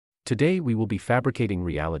Today we will be fabricating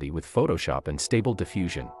reality with Photoshop and Stable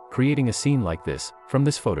Diffusion, creating a scene like this, from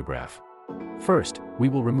this photograph. First, we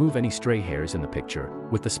will remove any stray hairs in the picture,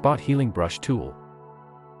 with the Spot Healing Brush tool.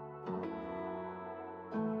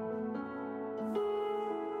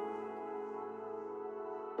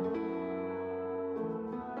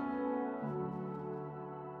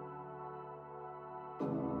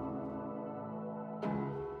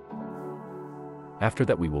 After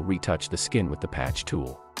that we will retouch the skin with the Patch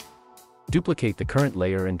tool. Duplicate the current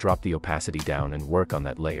layer and drop the opacity down and work on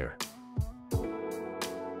that layer.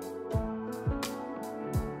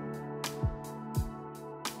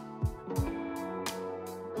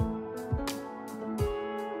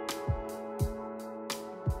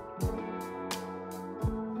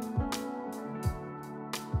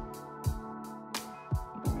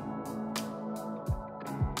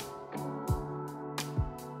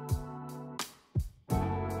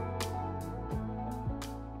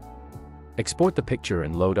 Export the picture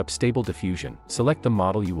and load up Stable Diffusion. Select the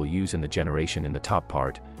model you will use in the generation in the top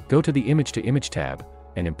part, go to the Image to Image tab,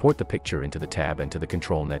 and import the picture into the tab and to the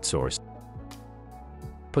Controlnet source.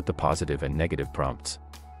 Put the positive and negative prompts.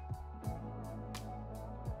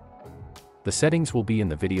 The settings will be in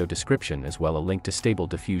the video description as well as a link to Stable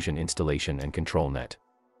Diffusion installation and Controlnet.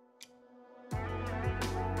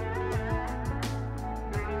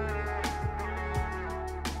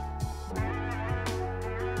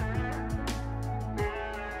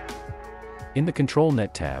 In the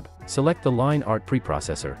Controlnet tab, select the Line Art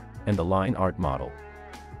Preprocessor and the Line Art model.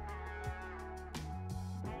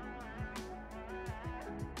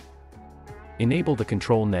 Enable the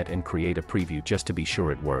Controlnet and create a preview just to be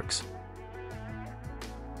sure it works.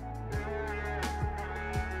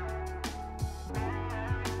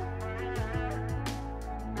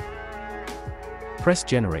 Press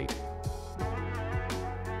Generate.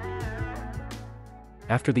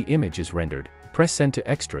 After the image is rendered, press Send to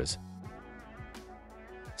Extras.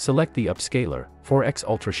 Select the Upscaler, 4x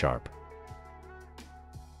Ultra Sharp.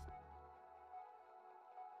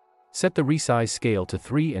 Set the Resize Scale to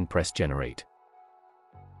 3 and press Generate.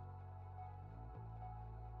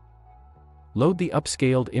 Load the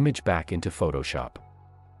upscaled image back into Photoshop.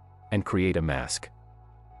 And create a mask.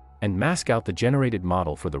 And mask out the generated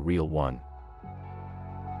model for the real one.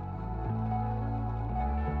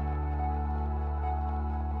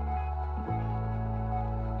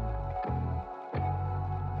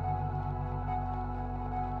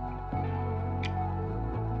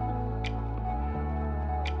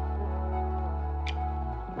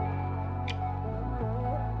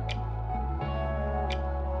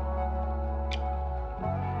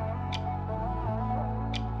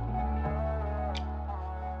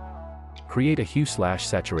 Create a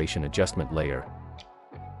hue/saturation adjustment layer.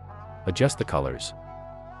 Adjust the colors.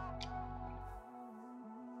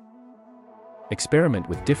 Experiment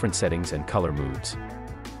with different settings and color moods.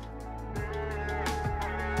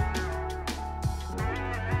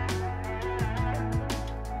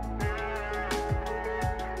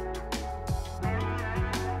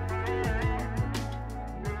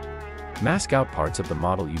 Mask out parts of the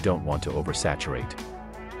model you don't want to oversaturate.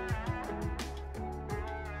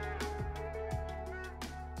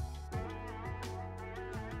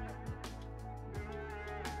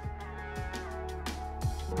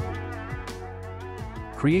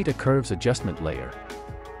 Create a curves adjustment layer.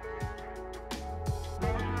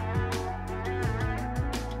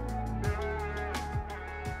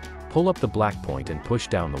 Pull up the black point and push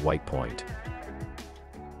down the white point.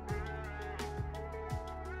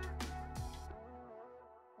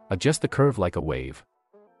 Adjust the curve like a wave.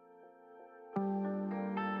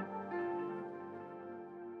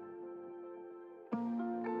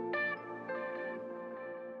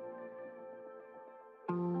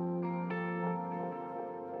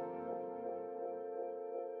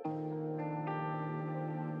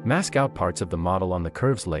 Mask out parts of the model on the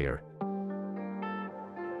curves layer.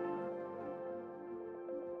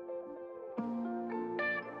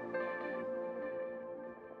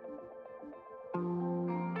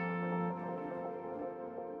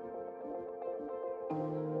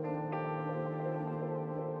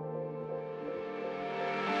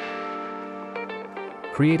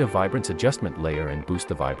 Create a vibrance adjustment layer and boost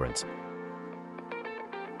the vibrance.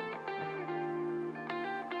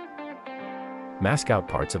 Mask out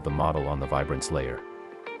parts of the model on the vibrance layer.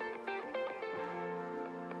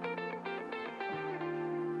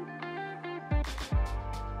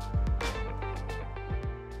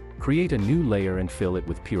 Create a new layer and fill it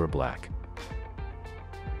with pure black.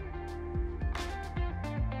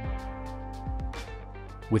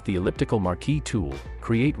 With the elliptical marquee tool,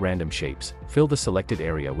 create random shapes, fill the selected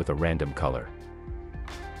area with a random color.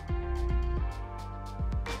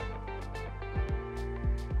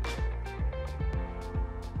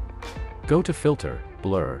 Go to Filter,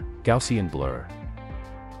 Blur, Gaussian Blur.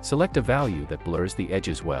 Select a value that blurs the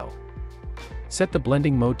edges well. Set the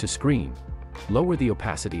blending mode to screen. Lower the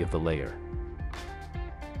opacity of the layer.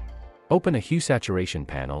 Open a hue saturation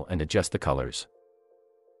panel and adjust the colors.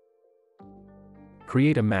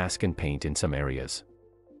 Create a mask and paint in some areas.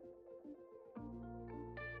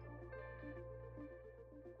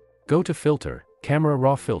 Go to Filter, Camera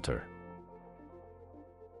Raw Filter.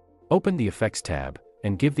 Open the Effects tab,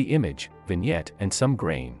 and give the image, vignette, and some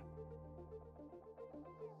grain.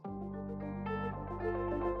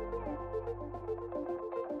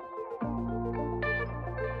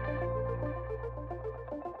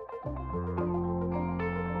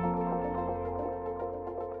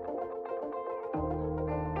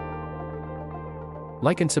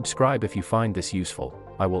 Like and subscribe if you find this useful.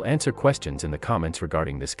 I will answer questions in the comments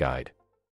regarding this guide.